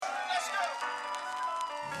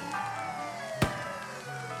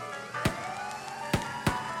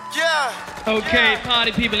Okay,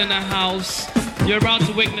 party people in the house, you're about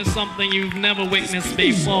to witness something you've never witnessed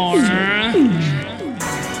before. I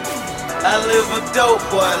live a dope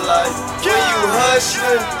boy life. When you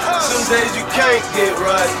hustling, some days you can't get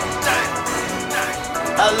right.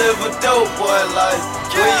 I live a dope boy life.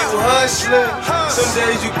 When you hustling, some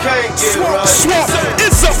days you can't get right.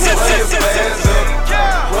 Izzo.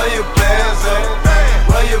 Run your bands up,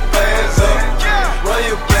 run your bands up, run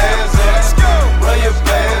your bands up, run your bands up, run your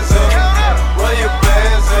bands up, run your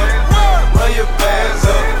bands up, run your bands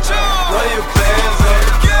up, run your bands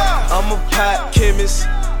up. I'm a pot chemist,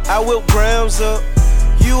 I whip grams up.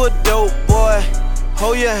 You a dope boy,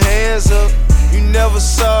 hold your hands up. You never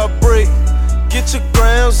saw a brick, get your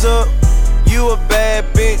grams up. You a bad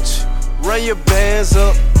bitch, run your bands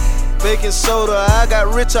up. Baking soda, I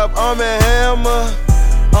got rich off Arm & Hammer.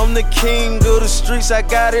 I'm the king of the streets, I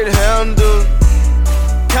got it handled.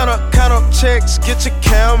 Count up checks, get your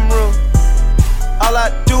camera. All I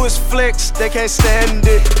do is flex, they can't stand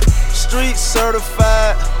it. Street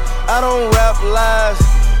certified, I don't rap lies,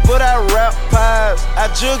 but I rap pies. I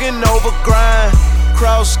juggin' over grind.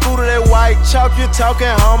 Cross scooter, that white chalk, you talking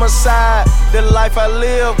homicide. The life I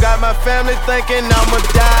live got my family thinking I'ma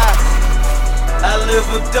die. I live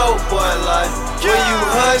a dope boy life. When you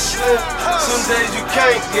hustling, some days you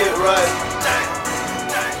can't get right.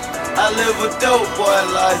 I live a dope boy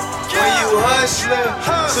life. When you hustling,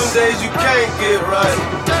 some days you can't get right.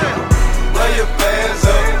 Run your bands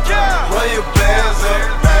up, run your bands up,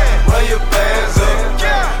 run your bands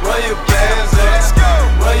up, run your bands up,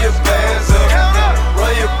 run your bands up,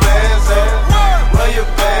 run your bands up, run your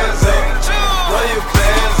bands up, run your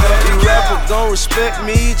bands up. These rappers gon' respect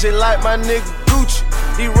me, just like my nigga Gucci.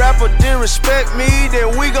 These rappers didn't respect me,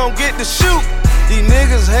 then we gon' get to shoot. These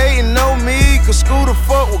niggas hating on me, cause Scooter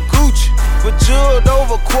fuck with Gucci. But jugged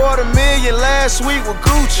over $250,000 last week with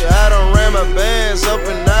Gucci. I done ran my bands up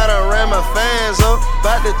and I done ran my fans up.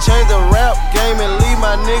 About to change the rap game and leave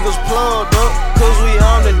my niggas plugged up. Cause we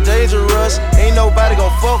on the dangerous, ain't nobody gon'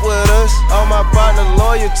 fuck with us. All my partners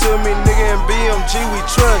loyal to me, nigga, and BMG we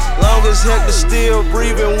trust. Long as heck is still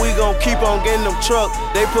breathing, we gon' keep on getting them trucks.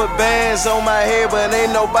 They put bands on my head, but ain't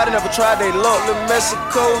nobody never tried they luck. The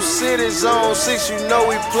Mexico City Zone 6, you know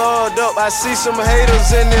we plugged up. I see some haters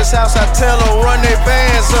in this house, I tell them run their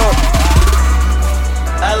bands up.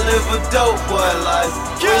 I live a dope boy life.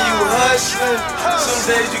 When you hustling, some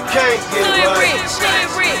days you can't get right.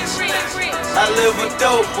 I live a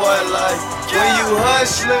dope boy life. When you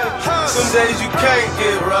hustling, some days you can't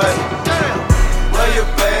get right. Run your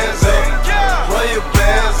bands up, run your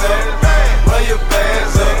bands up, run your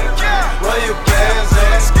bands up, run your bands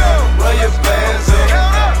up, run your bands up,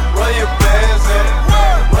 run your bands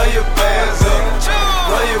up, run your bands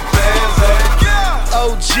up, run your bands up.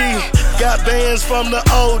 OG, got bands from the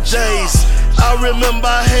OJs. I remember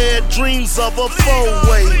I had dreams of a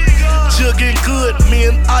four-way. Jugging good, me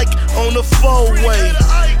and Ike on the four-way.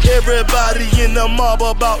 Everybody in the mob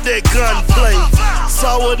about that gunplay.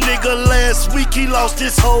 Saw a nigga last week, he lost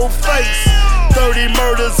his whole face. 30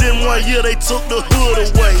 murders in 1 year, they took the hood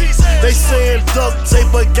away. They saying duct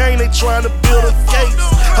tape a gang, they trying to build a case.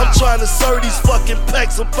 I'm trying to serve these fucking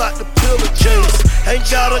packs, I'm about to peel a case. Ain't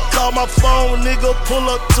gotta call my phone, nigga, pull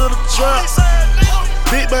up to the trap.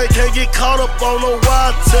 Big man can't get caught up on no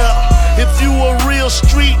wild tap. If you a real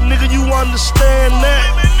street nigga, you understand that.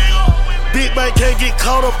 Big man can't get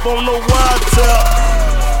caught up on no wild tap.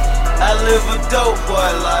 I live a dope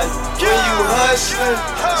boy life. When you hustling,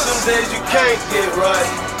 some days you can't get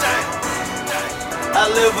right.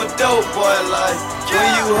 I live a dope boy life.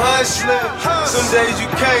 When you hustling, some days you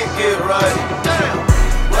can't get right.